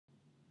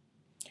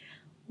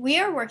We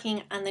are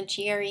working on the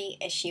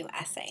GRE issue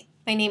essay.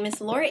 My name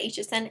is Laura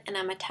Aitchison and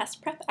I'm a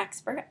test prep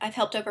expert. I've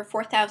helped over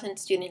 4,000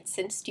 students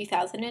since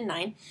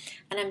 2009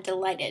 and I'm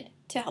delighted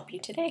to help you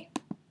today.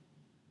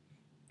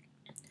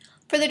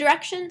 For the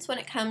directions when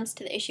it comes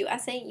to the issue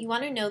essay, you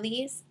want to know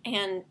these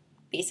and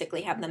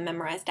basically have them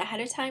memorized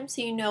ahead of time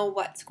so you know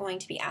what's going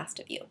to be asked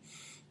of you.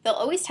 They'll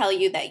always tell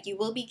you that you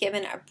will be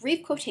given a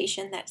brief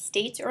quotation that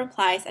states or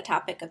implies a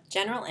topic of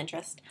general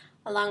interest,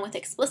 along with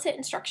explicit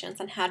instructions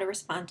on how to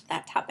respond to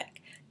that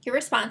topic. Your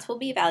response will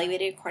be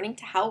evaluated according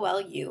to how well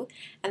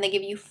and they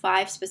give you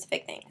 5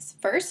 specific things.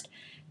 First,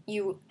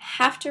 you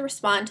have to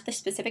respond to the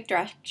specific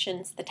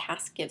directions the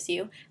task gives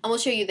you, and we'll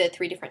show you the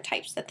 3 different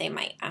types that they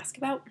might ask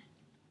about.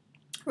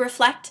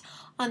 Reflect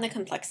on the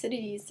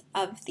complexities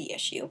of the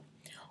issue.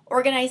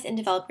 Organize and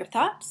develop your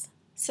thoughts.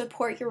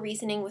 Support your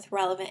reasoning with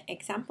relevant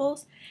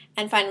examples,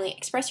 and finally,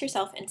 express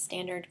yourself in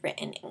standard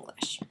written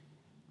English.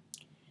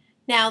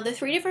 Now, the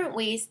 3 different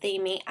ways they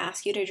may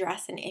ask you to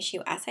address an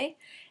issue essay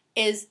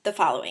is the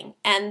following,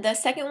 and the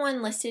second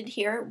one listed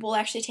here, we'll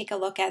actually take a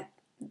look at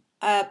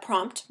a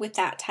prompt with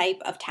that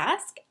type of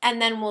task,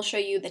 and then we'll show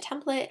you the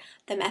template,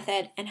 the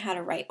method, and how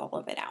to write all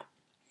of it out.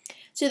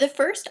 So the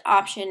first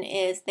option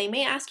is they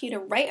may ask you to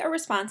write a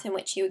response in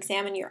which you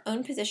examine your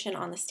own position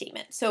on the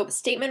statement. So a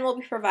statement will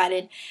be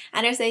provided,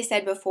 and as I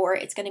said before,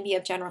 it's going to be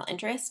of general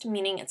interest,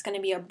 meaning it's going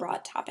to be a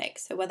broad topic.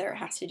 So whether it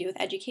has to do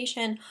with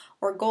education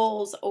or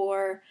goals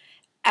or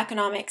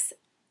economics,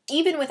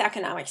 even with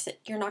economics,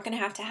 you're not going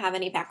to have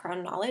any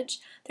background knowledge.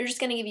 They're just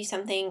going to give you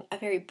something, a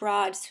very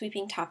broad,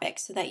 sweeping topic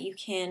so that you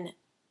can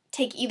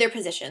take either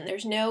position.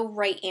 There's no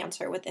right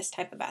answer with this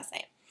type of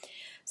essay.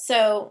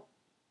 So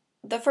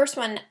the first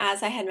one,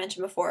 as I had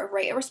mentioned before,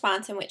 write a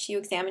response in which you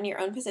examine your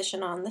own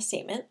position on the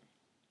statement.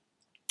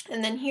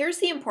 And then here's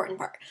the important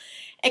part.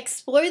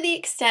 Explore the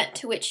extent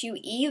to which you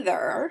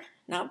either,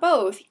 not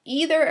both,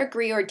 either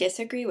agree or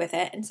disagree with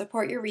it and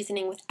support your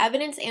reasoning with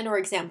evidence and or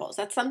examples.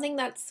 That's something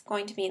that's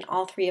going to be in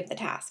all 3 of the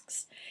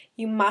tasks.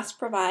 You must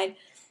provide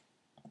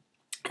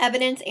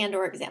evidence and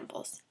or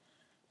examples.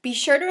 Be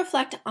sure to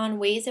reflect on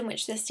ways in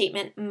which this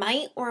statement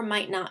might or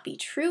might not be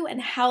true and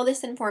how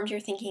this informs your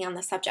thinking on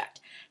the subject.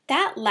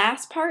 That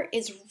last part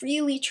is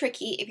really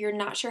tricky if you're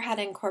not sure how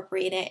to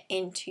incorporate it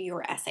into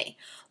your essay.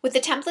 With the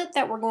template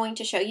that we're going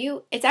to show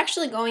you, it's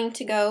actually going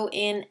to go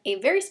in a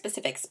very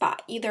specific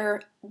spot,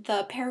 either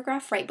the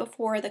paragraph right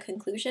before the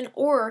conclusion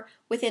or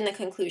within the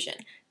conclusion.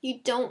 You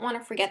don't want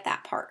to forget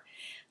that part.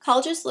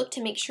 Colleges look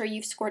to make sure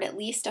you've scored at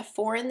least a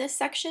 4 in this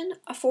section.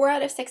 A 4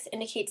 out of 6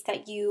 indicates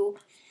that you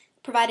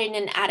provided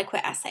an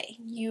adequate essay.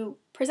 You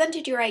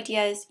presented your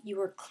ideas, you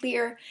were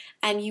clear,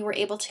 and you were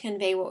able to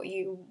convey what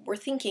you were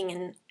thinking,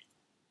 and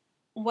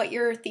what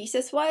your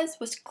thesis was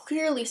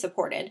clearly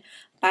supported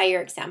by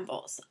your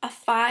examples. A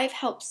 5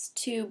 helps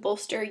to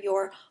bolster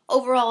your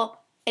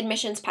overall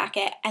admissions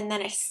packet, and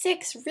then a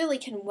 6 really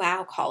can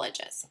wow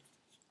colleges.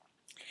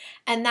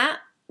 And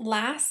that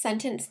last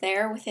sentence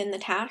there within the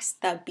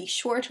task, the be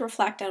sure to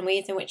reflect on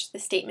ways in which the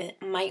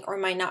statement might or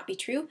might not be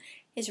true,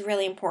 is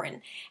really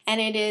important, and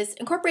it is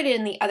incorporated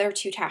in the other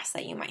 2 tasks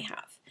that you might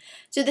have.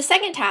 So the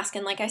second task,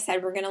 and like I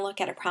said, we're going to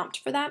look at a prompt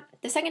for that.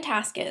 The second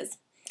task is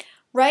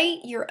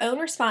write your own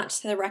response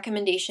to the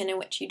recommendation in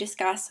which you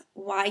discuss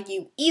why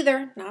you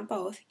either, not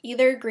both,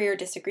 either agree or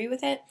disagree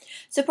with it.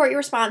 Support your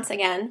response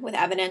again with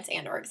evidence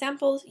and or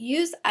examples.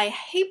 Use a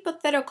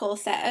hypothetical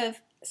set of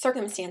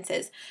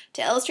circumstances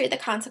to illustrate the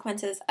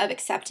consequences of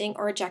accepting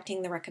or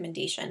rejecting the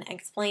recommendation and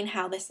explain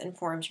how this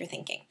informs your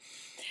thinking.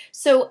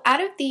 So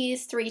out of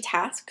these 3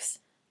 tasks,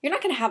 you're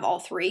not going to have all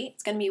 3.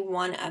 It's going to be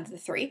one of the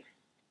 3.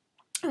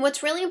 And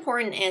what's really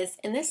important is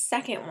in this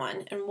second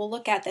one, and we'll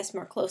look at this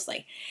more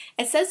closely,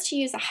 it says to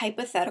use a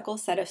hypothetical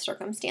set of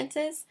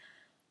circumstances.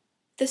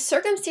 The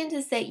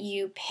circumstances that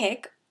you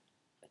pick,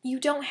 you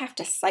don't have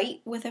to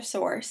cite with a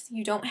source.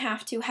 You don't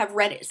have to have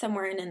read it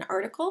somewhere in an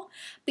article,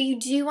 but you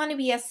do want to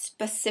be as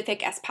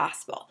specific as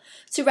possible.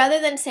 So rather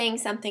than saying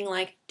something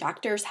like,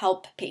 doctors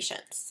help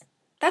patients,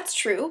 that's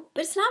true,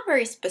 but it's not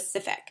very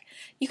specific.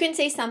 You can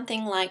say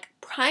something like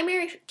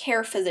primary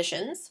care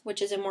physicians, which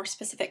is a more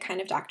specific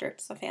kind of doctor,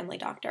 it's a family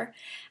doctor,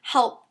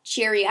 help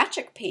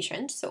geriatric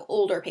patients, so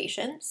older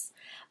patients,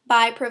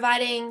 by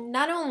providing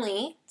not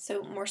only,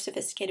 so more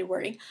sophisticated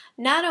wording,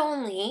 not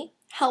only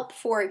help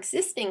for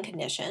existing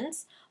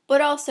conditions, but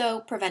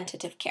also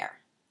preventative care.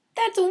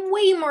 That's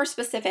way more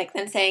specific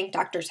than saying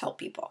doctors help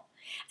people.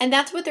 And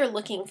that's what they're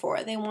looking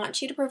for. They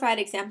want you to provide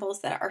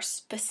examples that are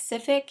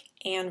specific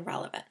and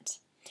relevant.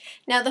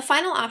 Now, the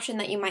final option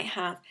that you might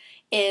have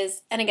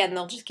is, and again,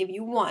 they'll just give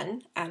you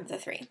 1 out of the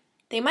 3.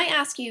 They might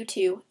ask you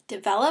to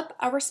develop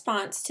a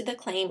response to the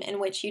claim in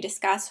which you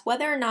discuss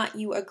whether or not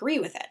you agree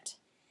with it.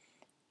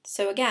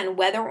 So again,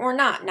 whether or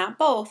not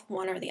both,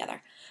 one or the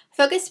other.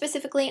 Focus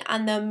specifically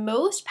on the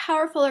most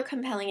powerful or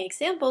compelling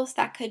examples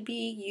that could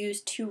be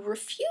used to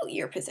refute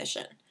your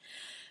position.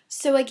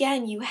 So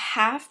again, you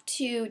have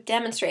to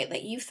demonstrate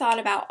that you've thought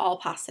about all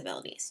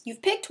possibilities.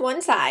 You've picked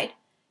one side,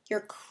 You're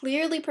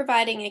clearly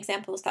providing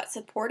examples that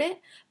support it,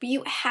 but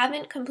you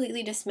haven't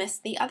completely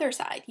dismissed the other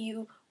side.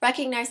 You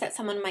recognize that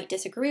someone might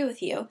disagree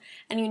with you,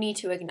 and you need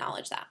to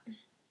acknowledge that.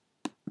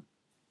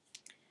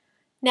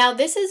 Now,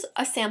 this is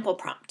a sample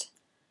prompt.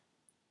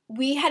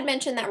 We had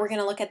mentioned that we're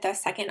going to look at the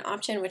second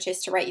option, which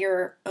is to write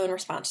your own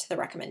response to the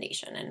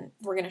recommendation, and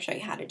we're going to show you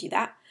how to do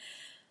that.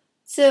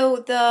 So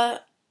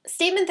the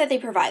statement that they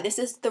provide, this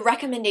is the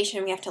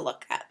recommendation we have to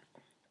look at.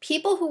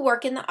 People who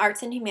work in the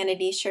arts and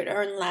humanities should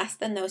earn less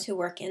than those who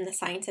work in the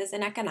sciences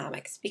and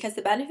economics because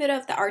the benefit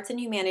of the arts and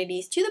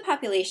humanities to the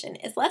population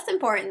is less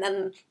important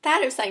than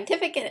that of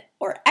scientific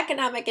or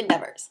economic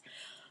endeavors.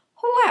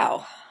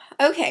 Wow.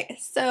 Okay,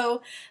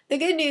 so the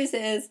good news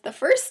is the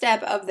first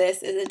step of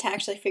this is to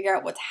actually figure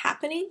out what's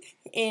happening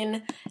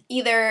in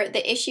either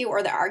the issue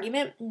or the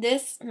argument.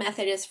 This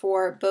method is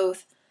for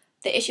both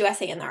the issue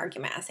essay and the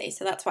argument essay,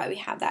 so that's why we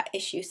have that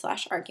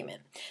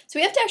issue/argument. So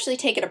we have to actually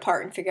take it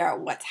apart and figure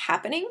out what's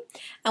happening,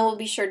 and we'll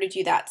be sure to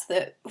do that so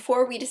that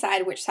before we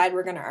decide which side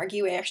we're going to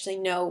argue, we actually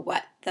know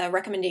what the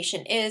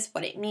recommendation is,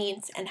 what it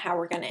means, and how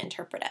we're going to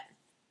interpret it.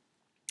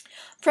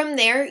 From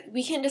there,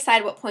 we can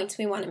decide what points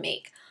we want to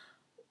make.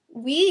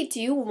 We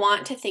do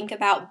want to think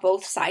about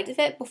both sides of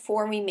it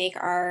before we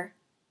make our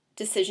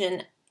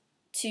decision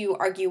to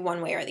argue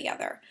one way or the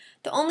other.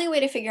 The only way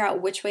to figure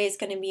out which way is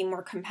going to be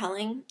more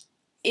compelling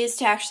is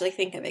to actually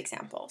think of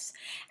examples.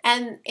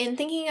 And in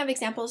thinking of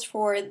examples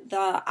for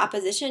the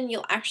opposition,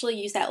 you'll actually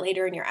use that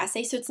later in your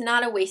essay, so it's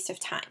not a waste of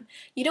time.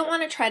 You don't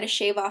want to try to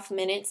shave off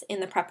minutes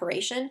in the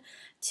preparation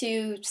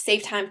to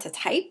save time to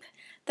type.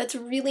 That's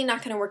really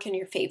not going to work in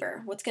your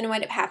favor. What's going to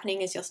wind up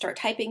happening is you'll start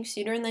typing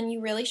sooner than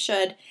you really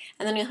should,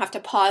 and then you'll have to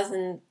pause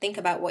and think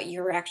about what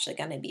you're actually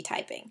going to be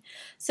typing.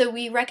 So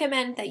we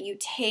recommend that you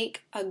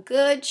take a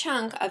good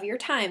chunk of your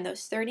time,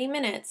 those 30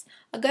 minutes,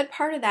 a good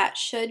part of that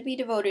should be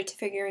devoted to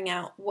figuring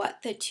out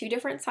what the two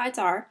different sides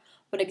are,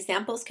 what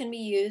examples can be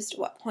used,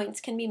 what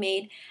points can be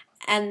made,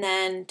 and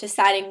then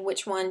deciding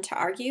which one to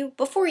argue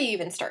before you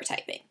even start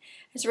typing.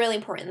 It's really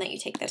important that you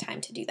take the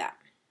time to do that.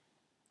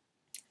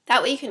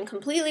 That way you can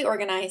completely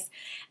organize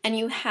and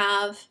you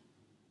have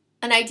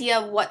an idea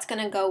of what's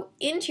going to go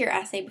into your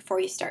essay before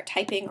you start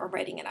typing or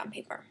writing it on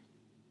paper.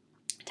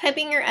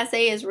 Typing your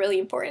essay is really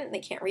important. They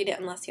can't read it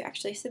unless you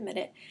actually submit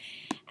it.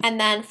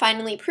 And then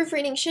finally,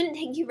 proofreading shouldn't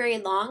take you very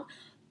long.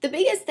 The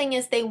biggest thing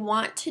is they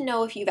want to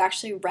know if you've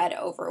actually read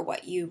over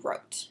what you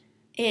wrote.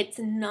 It's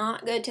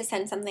not good to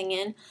send something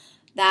in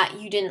that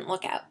you didn't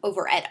look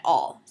over at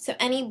all. So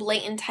any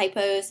blatant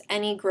typos,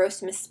 any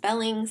gross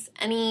misspellings,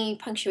 any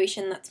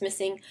punctuation that's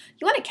missing,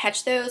 you want to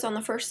catch those on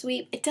the first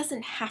sweep. It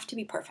doesn't have to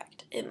be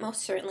perfect. It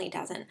most certainly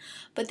doesn't.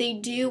 But they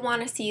do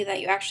want to see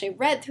that you actually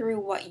read through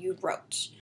what you wrote.